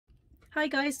Hi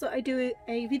guys, thought I'd do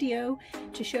a video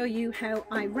to show you how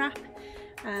I wrap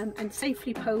and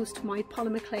safely post my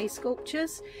polymer clay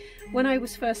sculptures. When I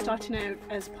was first starting out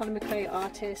as a polymer clay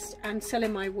artist and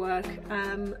selling my work,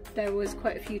 there was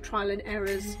quite a few trial and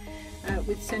errors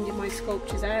with sending my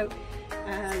sculptures out.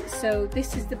 So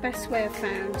this is the best way I've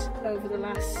found over the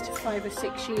last 5 or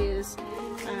 6 years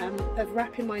of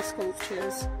wrapping my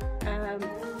sculptures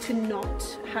to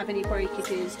not have any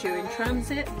breakages during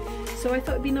transit. So I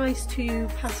thought it'd be nice to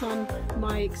pass on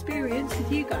my experience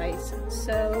with you guys.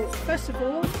 So first of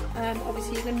all,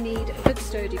 obviously you're going to need a good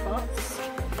sturdy box,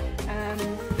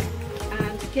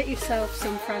 and get yourself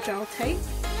some fragile tape.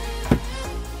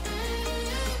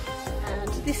 And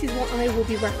this is what I will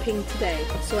be wrapping today.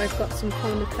 So I've got some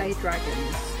polymer clay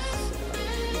dragons. So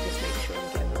let me just make sure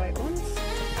I'm getting the right ones.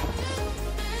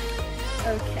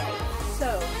 Okay,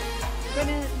 so you're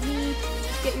going to need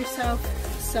to get yourself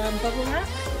some bubble wrap.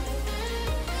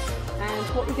 And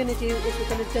what we're going to do is we're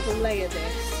going to double layer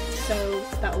this, so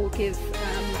that will give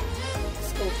the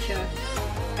sculpture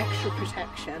extra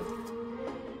protection.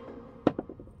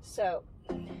 So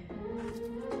I'm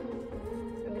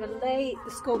going to lay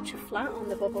the sculpture flat on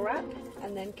the bubble wrap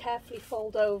and then carefully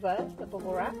fold over the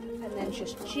bubble wrap and then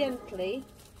just gently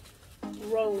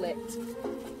roll it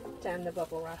down the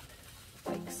bubble wrap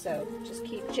like so. Just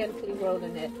keep gently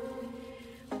rolling it.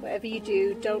 Whatever you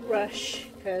do, don't rush,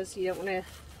 because you don't want to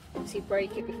obviously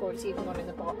break it before it's even gone in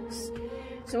the box.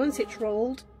 So once it's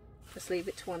rolled, just leave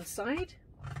it to one side.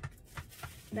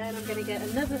 Then I'm going to get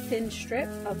another thin strip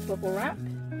of bubble wrap,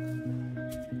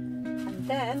 and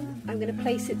then I'm going to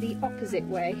place it the opposite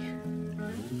way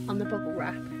on the bubble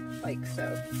wrap like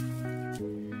so,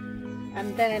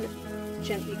 and then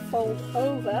gently fold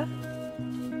over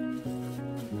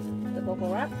the bubble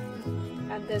wrap.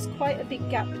 And there's quite a big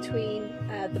gap between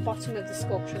the bottom of the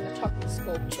sculpture and the top of the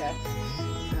sculpture,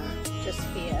 just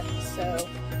here. So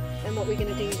then what we're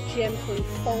going to do is gently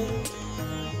fold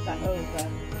that over,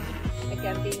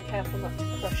 again being careful not to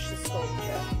crush the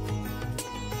sculpture.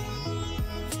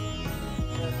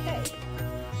 Okay,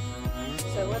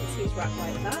 so once it's wrapped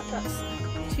like that,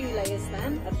 that's 2 layers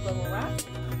then of bubble wrap.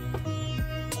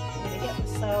 I'm going to get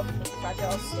myself a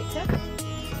fragile sticker.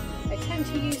 I tend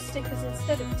to use stickers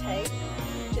instead of tape,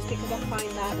 just because I find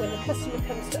that when the customer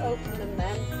comes to open them,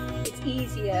 then it's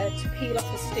easier to peel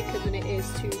off a sticker than it is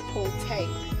to pull tape,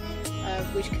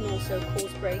 which can also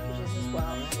cause breakages as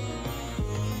well.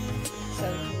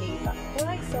 So you need that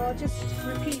quite. So I'll just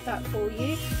repeat that for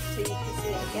you so you can see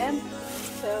it again.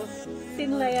 So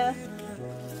thin layer,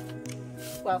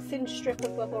 well, thin strip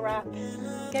of bubble wrap,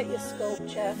 get your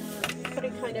sculpture, put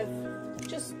it kind of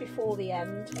just before the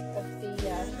end of the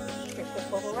strip of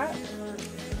bubble wrap.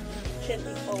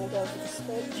 Gently fold over the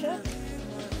sculpture,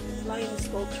 line the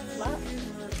sculpture flat,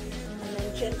 and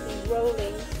then gently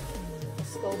rolling the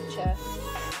sculpture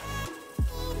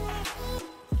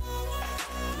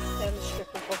down the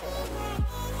strip of bubble wrap.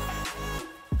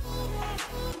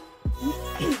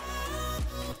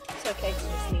 It's okay to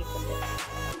just leave the bit.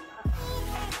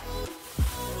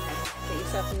 Get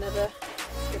yourself another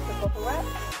strip of bubble wrap,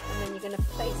 and then you're going to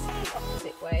place it the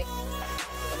opposite way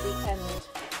at the end of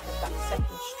that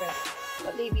second strip,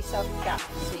 but leave yourself a gap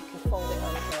so you can fold it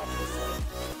over, obviously.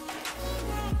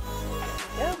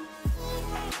 There you go.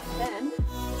 Then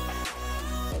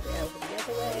fold it over the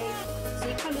other way, so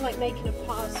you're kind of like making a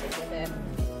parcel with it.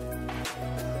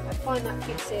 I find that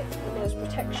gives it the most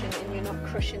protection and you're not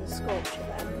crushing the sculpture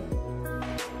then.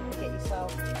 Get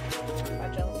yourself a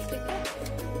fragile sticker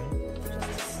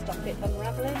just to stop it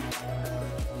unravelling.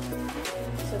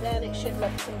 So then it should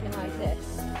look something like this.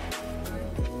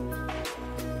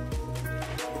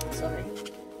 Sorry,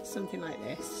 something like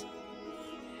this.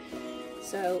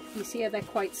 So you see how they're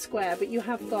quite square, but you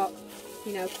have got,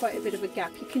 you know, quite a bit of a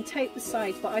gap. You can tape the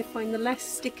sides, but I find the less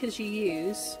stickers you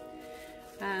use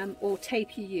or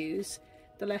tape you use,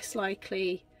 the less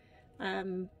likely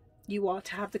you are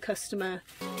to have the customer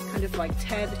kind of like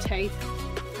tear the tape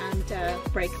and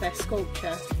break their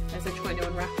sculpture as they're trying to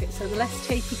unwrap it. So the less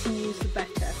tape you can use, the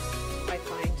better, I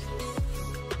find.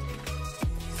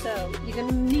 So you're going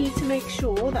to need to make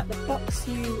sure that the box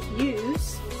you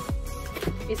use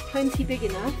is plenty big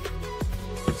enough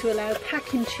to allow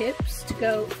packing chips to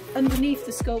go underneath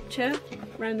the sculpture,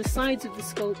 around the sides of the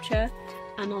sculpture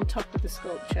and on top of the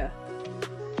sculpture.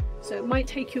 So it might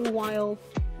take you a while,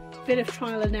 a bit of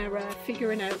trial and error,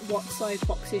 figuring out what size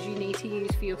boxes you need to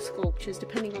use for your sculptures,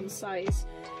 depending on the size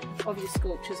of your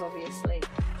sculptures, obviously.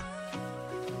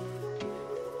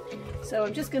 So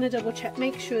I'm just going to double check,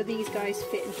 make sure these guys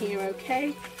fit in here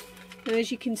okay. Now as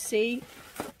you can see,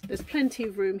 there's plenty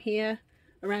of room here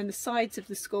around the sides of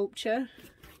the sculpture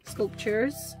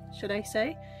sculptures, should I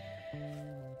say.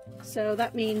 So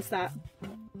that means that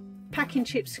packing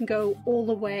chips can go all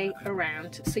the way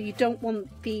around, so you don't want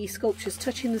the sculptures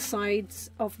touching the sides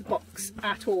of the box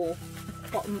at all,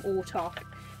 bottom or top.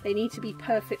 They need to be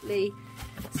perfectly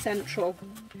central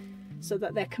so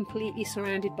that they're completely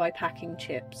surrounded by packing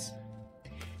chips.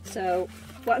 So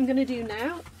what I'm going to do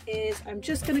now is I'm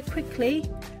just going to quickly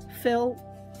fill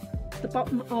the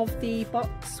bottom of the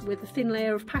box with a thin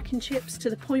layer of packing chips to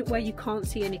the point where you can't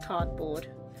see any cardboard.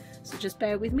 So just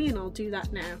bear with me and I'll do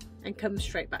that now and come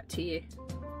straight back to you.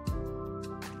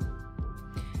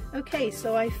 Okay,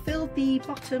 so I filled the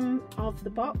bottom of the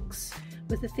box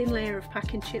with a thin layer of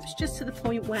packing chips just to the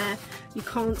point where you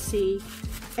can't see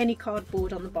any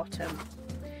cardboard on the bottom.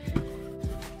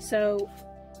 So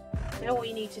now what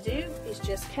you need to do is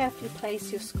just carefully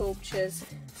place your sculptures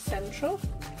central.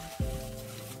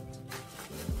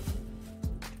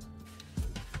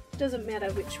 Doesn't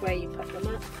matter which way you put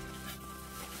them up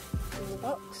in the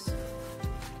box.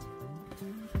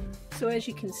 So as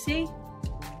you can see,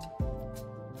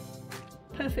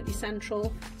 perfectly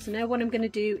central. So now what I'm going to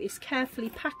do is carefully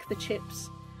pack the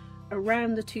chips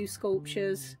around the two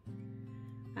sculptures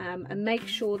and make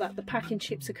sure that the packing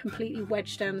chips are completely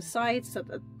wedged down the sides so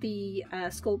that the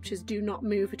sculptures do not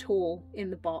move at all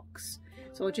in the box.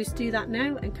 So I'll just do that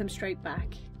now and come straight back.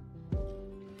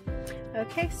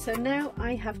 Okay, so now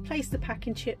I have placed the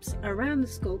packing chips around the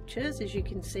sculptures, as you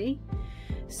can see.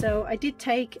 So I did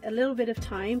take a little bit of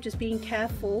time just being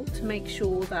careful to make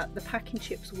sure that the packing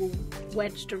chips were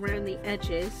wedged around the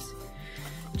edges,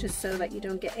 just so that you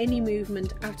don't get any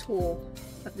movement at all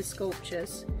of the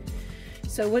sculptures.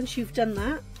 So once you've done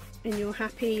that and you're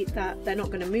happy that they're not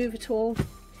going to move at all,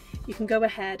 you can go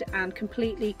ahead and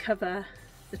completely cover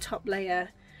the top layer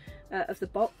of the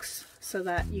box so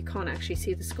that you can't actually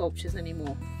see the sculptures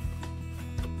anymore.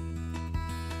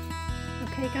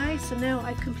 Okay guys, so now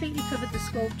I've completely covered the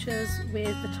sculptures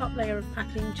with the top layer of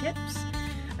packing chips.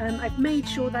 I've made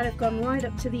sure that I've gone right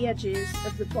up to the edges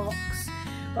of the box,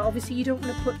 but obviously you don't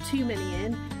want to put too many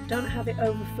in. Don't have it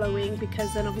overflowing,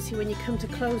 because then obviously when you come to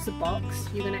close the box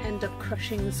you're going to end up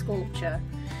crushing the sculpture.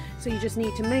 So you just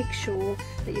need to make sure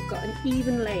that you've got an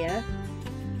even layer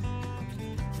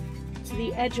to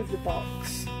the edge of the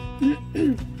box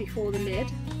before the lid,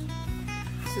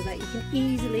 so that you can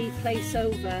easily place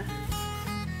over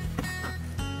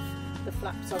the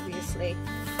flaps. Obviously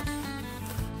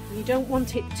you don't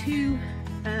want it too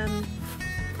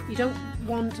you don't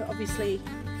want obviously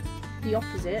the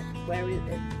opposite, where you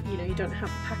know, you don't have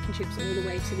the packing chips all the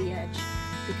way to the edge,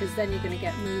 because then you're going to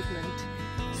get movement.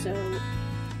 So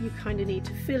you kind of need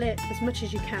to fill it as much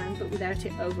as you can, but without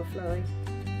it overflowing.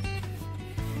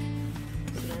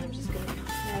 So now I'm just going to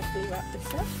carefully wrap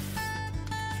this up.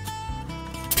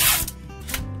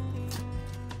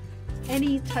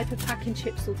 Any type of packing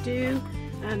chips will do.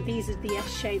 These are the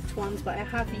S-shaped ones, but I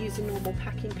have used the normal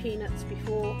packing peanuts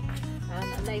before,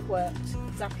 and they've worked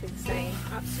exactly the same,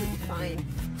 absolutely fine.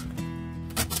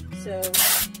 So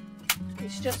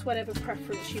it's just whatever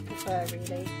preference you prefer,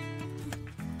 really.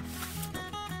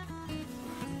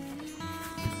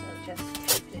 So just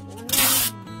open it one way.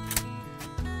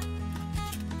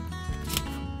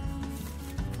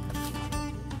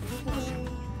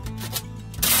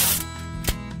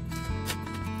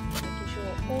 Making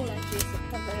sure all edges are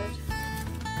covered.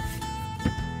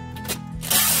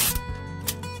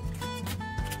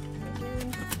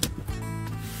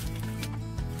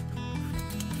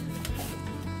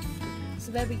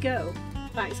 So there we go,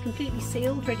 that is completely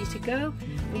sealed, ready to go.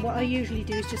 And what I usually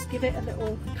do is just give it a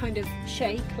little kind of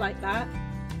shake like that,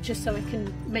 just so I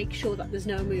can make sure that there's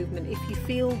no movement. If you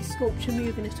feel the sculpture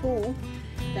moving at all,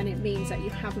 then it means that you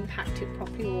haven't packed it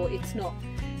properly, or it's not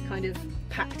kind of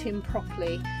packed in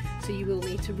properly, so you will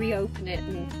need to reopen it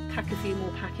and pack a few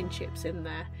more packing chips in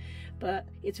there. But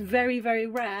it's very, very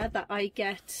rare that I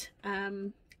get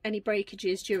any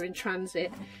breakages during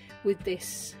transit with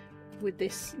this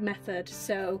method,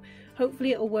 so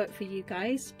hopefully it'll work for you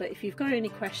guys. But if you've got any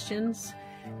questions,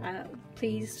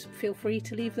 please feel free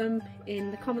to leave them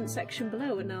in the comment section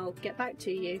below and I'll get back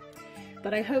to you.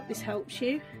 But I hope this helps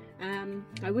you.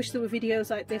 I wish there were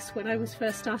videos like this when I was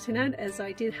first starting out, as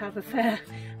I did have a fair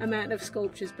amount of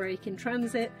sculptures break in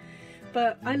transit,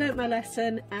 but I learnt my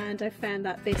lesson and I found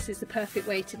that this is the perfect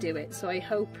way to do it. So I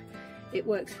hope it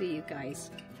works for you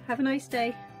guys. Have a nice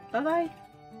day. Bye bye.